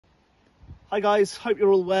Hi guys, hope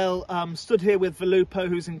you're all well. Stood here with Valupo,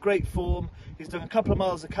 who's in great form. He's doing a couple of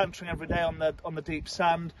miles of cantering every day on the deep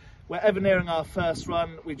sand. We're ever nearing our first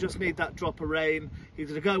run. We just need that drop of rain. He's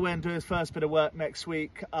going to go away and do his first bit of work next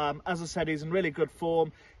week. As I said, he's in really good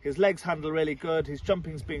form. His legs handle really good. His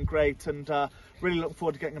jumping's been great, and really looking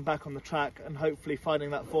forward to getting him back on the track and hopefully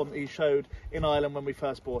finding that form that he showed in Ireland when we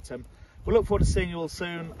first bought him. We'll look forward to seeing you all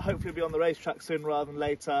soon. Hopefully he'll be on the racetrack soon rather than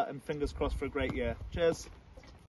later, and fingers crossed for a great year. Cheers.